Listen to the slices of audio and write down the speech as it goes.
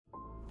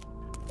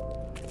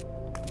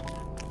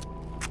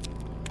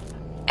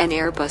An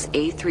Airbus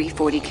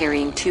A340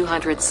 carrying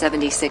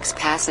 276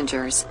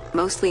 passengers,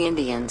 mostly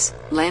Indians,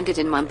 landed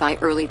in Mumbai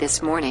early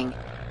this morning,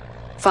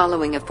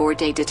 following a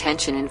 4-day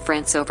detention in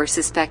France over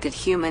suspected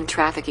human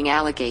trafficking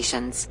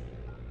allegations.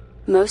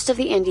 Most of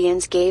the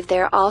Indians gave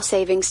their all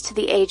savings to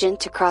the agent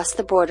to cross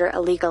the border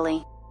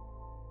illegally.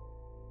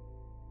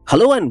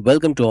 Hello and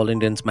welcome to All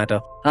Indians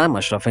Matter. I'm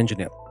Ashraf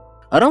Engineer.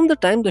 Around the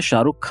time the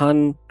Shah Rukh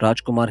Khan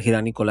Rajkumar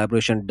Hirani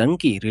collaboration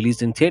Dunki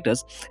released in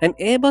theatres, an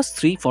Airbus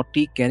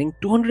A340 carrying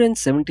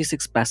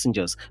 276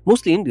 passengers,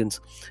 mostly Indians,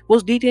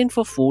 was detained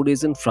for 4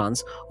 days in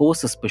France over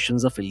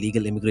suspicions of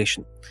illegal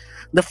immigration.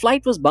 The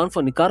flight was bound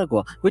for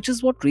Nicaragua, which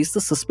is what raised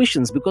the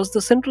suspicions because the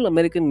Central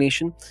American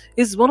nation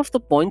is one of the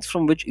points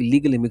from which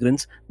illegal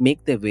immigrants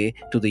make their way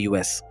to the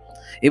US.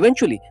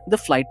 Eventually, the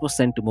flight was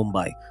sent to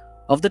Mumbai.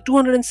 Of the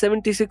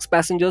 276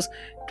 passengers,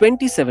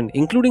 27,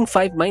 including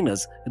 5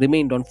 minors,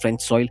 remained on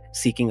French soil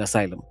seeking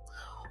asylum.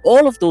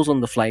 All of those on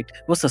the flight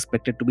were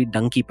suspected to be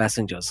Dunki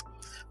passengers.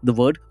 The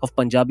word of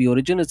Punjabi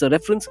origin is a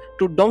reference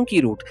to donkey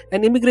route,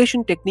 an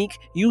immigration technique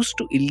used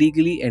to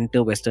illegally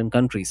enter Western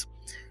countries.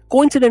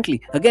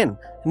 Coincidentally, again,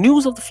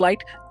 news of the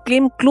flight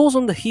came close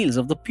on the heels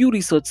of the Pew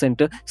Research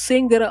Center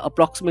saying there are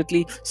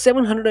approximately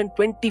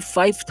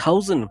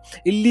 725,000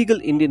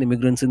 illegal Indian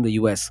immigrants in the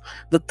US,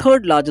 the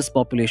third largest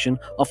population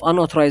of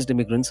unauthorized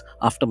immigrants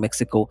after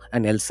Mexico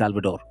and El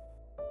Salvador.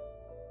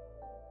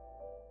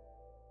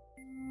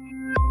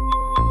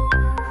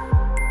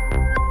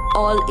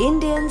 All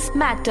Indians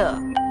matter.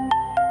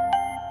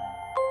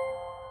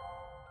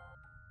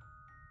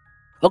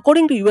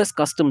 According to US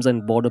Customs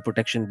and Border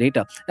Protection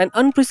data, an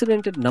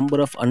unprecedented number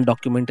of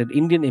undocumented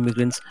Indian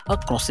immigrants are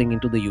crossing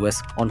into the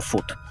US on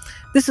foot.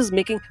 This is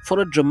making for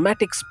a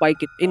dramatic spike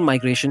in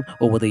migration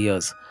over the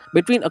years.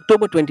 Between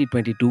October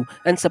 2022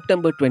 and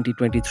September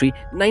 2023,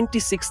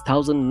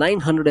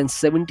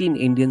 96,917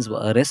 Indians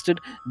were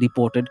arrested,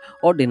 deported,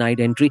 or denied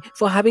entry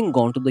for having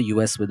gone to the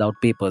US without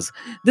papers.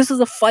 This is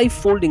a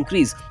 5-fold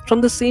increase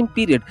from the same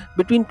period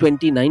between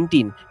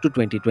 2019 to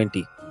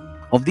 2020.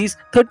 Of these,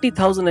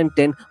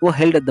 30,010 were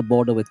held at the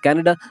border with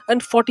Canada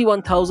and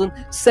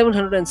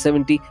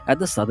 41,770 at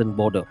the southern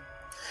border.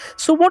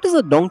 So what is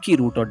a donkey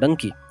route or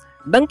Dunki?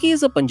 Dunki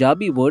is a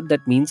Punjabi word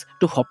that means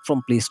to hop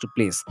from place to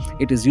place.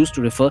 It is used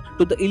to refer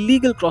to the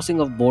illegal crossing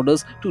of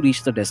borders to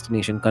reach the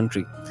destination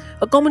country.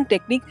 A common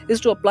technique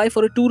is to apply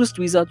for a tourist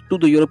visa to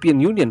the European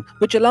Union,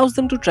 which allows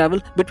them to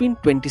travel between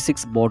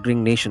 26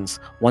 bordering nations.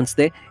 Once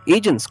there,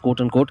 agents,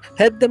 quote-unquote,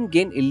 help them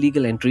gain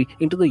illegal entry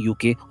into the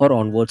UK or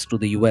onwards to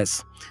the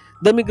US.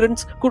 The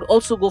migrants could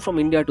also go from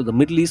India to the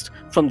Middle East,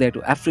 from there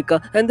to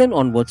Africa, and then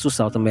onwards to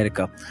South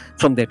America,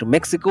 from there to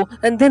Mexico,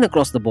 and then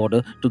across the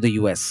border to the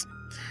US.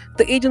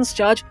 The agents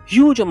charge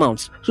huge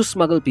amounts to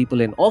smuggle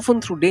people in,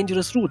 often through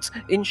dangerous routes,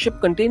 in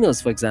ship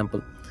containers, for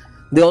example.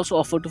 They also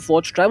offer to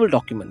forge travel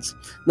documents.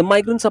 The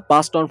migrants are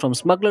passed on from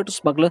smuggler to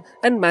smuggler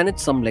and manage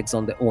some legs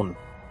on their own.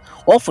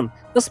 Often,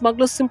 the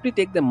smugglers simply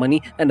take their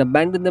money and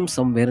abandon them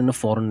somewhere in a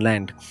foreign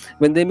land.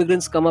 When the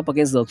immigrants come up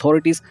against the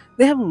authorities,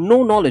 they have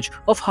no knowledge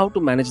of how to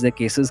manage their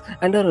cases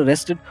and are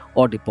arrested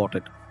or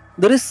deported.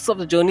 The risks of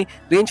the journey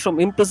range from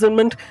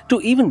imprisonment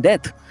to even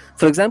death.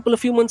 For example, a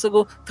few months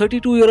ago,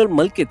 32-year-old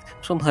Malkit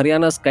from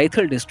Haryana's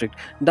Kaithal district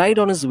died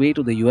on his way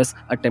to the US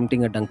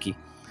attempting a Dunki.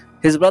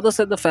 His brother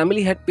said the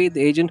family had paid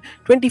the agent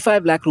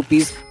 25 lakh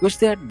rupees which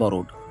they had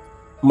borrowed.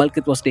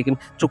 Malkit was taken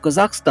to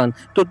Kazakhstan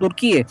to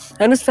Turkey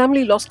and his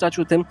family lost touch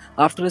with him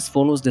after his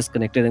phone was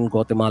disconnected in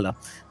Guatemala.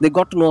 They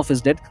got to know of his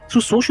death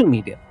through social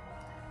media.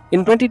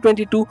 In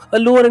 2022, a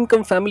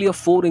lower-income family of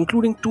 4,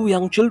 including 2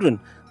 young children,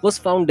 was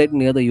found dead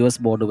near the US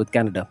border with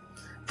Canada.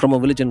 From a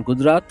village in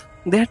Gujarat,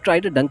 they had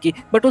tried a Dunki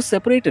but was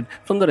separated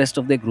from the rest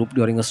of their group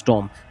during a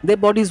storm. Their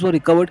bodies were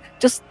recovered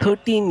just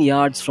 13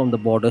 yards from the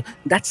border.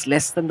 That's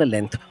less than the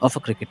length of a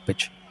cricket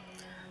pitch.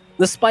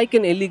 The spike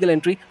in illegal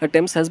entry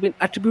attempts has been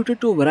attributed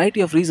to a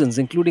variety of reasons,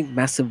 including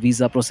massive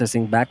visa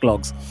processing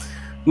backlogs.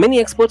 Many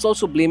experts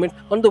also blame it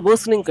on the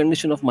worsening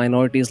condition of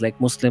minorities like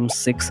Muslims,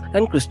 Sikhs,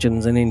 and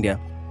Christians in India.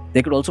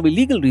 There could also be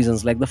legal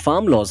reasons like the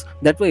farm laws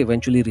that were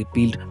eventually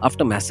repealed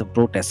after massive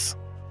protests.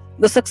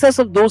 The success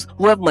of those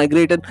who have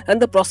migrated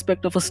and the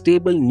prospect of a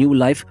stable new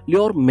life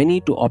lure many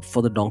to opt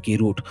for the donkey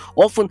route.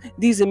 Often,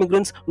 these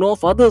immigrants know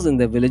of others in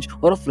their village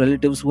or of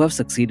relatives who have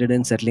succeeded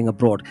in settling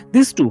abroad.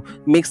 This too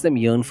makes them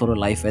yearn for a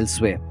life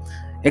elsewhere.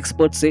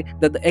 Experts say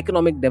that the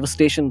economic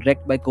devastation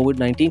wreaked by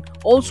COVID-19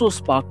 also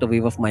sparked a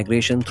wave of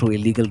migration through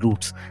illegal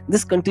routes.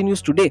 This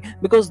continues today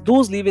because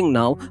those leaving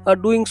now are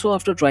doing so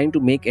after trying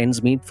to make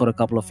ends meet for a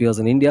couple of years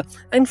in India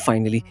and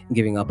finally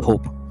giving up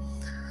hope.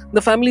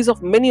 The families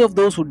of many of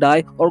those who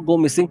die or go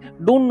missing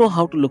don't know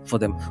how to look for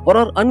them or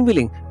are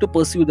unwilling to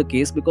pursue the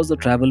case because the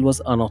travel was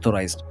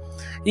unauthorized.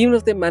 Even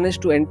if they manage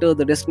to enter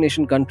the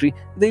destination country,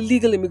 the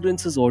illegal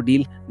immigrants'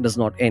 ordeal does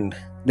not end.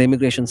 The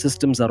immigration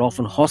systems are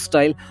often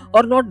hostile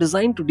or not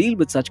designed to deal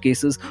with such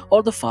cases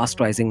or the fast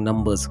rising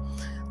numbers.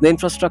 The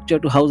infrastructure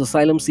to house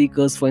asylum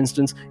seekers, for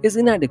instance, is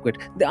inadequate.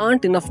 There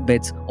aren't enough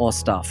beds or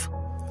staff.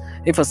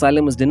 If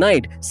asylum is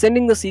denied,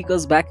 sending the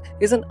seekers back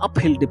is an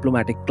uphill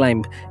diplomatic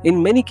climb.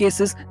 In many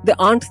cases, there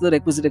aren't the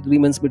requisite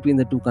agreements between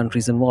the two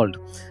countries involved.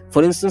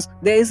 For instance,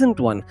 there isn't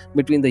one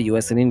between the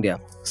US and India.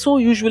 So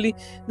usually,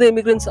 the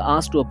immigrants are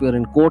asked to appear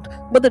in court,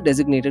 but the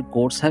designated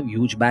courts have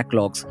huge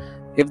backlogs.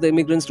 If the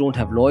immigrants don't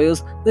have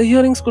lawyers, the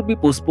hearings could be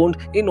postponed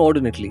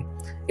inordinately.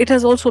 It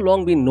has also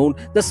long been known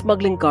the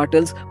smuggling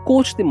cartels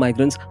coach the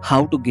migrants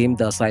how to game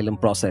the asylum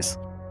process.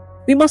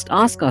 We must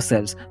ask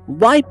ourselves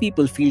why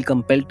people feel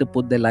compelled to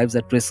put their lives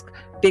at risk,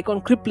 take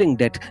on crippling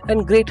debt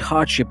and great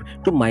hardship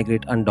to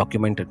migrate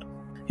undocumented.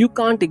 You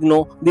can't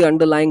ignore the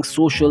underlying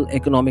social,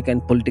 economic,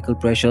 and political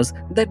pressures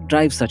that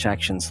drive such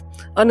actions.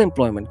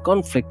 Unemployment,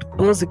 conflict,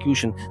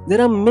 persecution.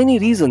 There are many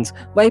reasons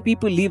why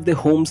people leave their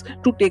homes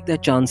to take their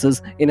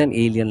chances in an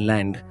alien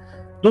land.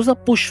 Those are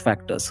push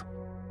factors.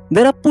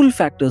 There are pull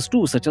factors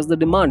too, such as the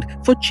demand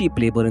for cheap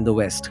labor in the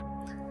West.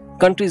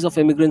 Countries of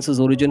immigrants'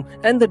 origin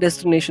and the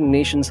destination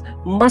nations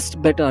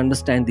must better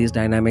understand these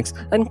dynamics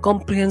and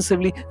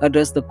comprehensively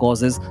address the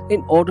causes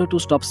in order to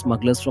stop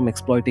smugglers from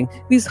exploiting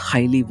these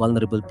highly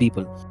vulnerable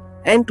people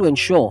and to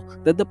ensure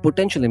that the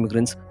potential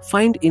immigrants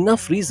find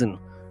enough reason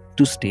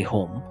to stay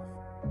home.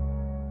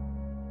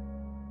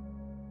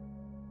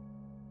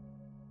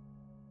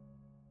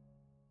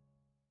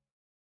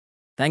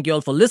 Thank you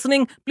all for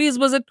listening. Please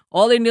visit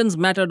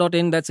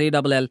allindiansmatter.in, that's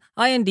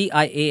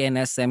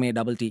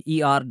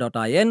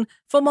ALLINDIANSMATTER.in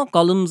for more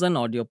columns and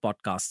audio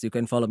podcasts. You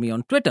can follow me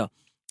on Twitter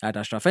at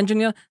Ashraf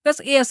Engineer, that's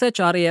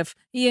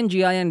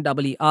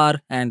ASHRAFENGINER,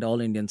 and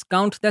All Indians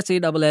Count, that's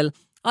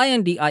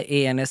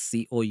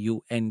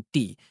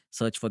ALLINDIANSCOUNT.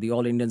 Search for the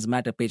All Indians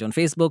Matter page on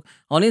Facebook.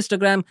 On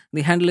Instagram,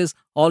 the handle is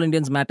All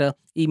Indians Matter.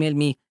 Email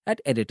me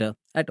at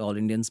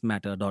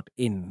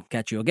editor@allindiansmatter.in.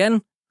 Catch you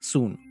again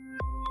soon.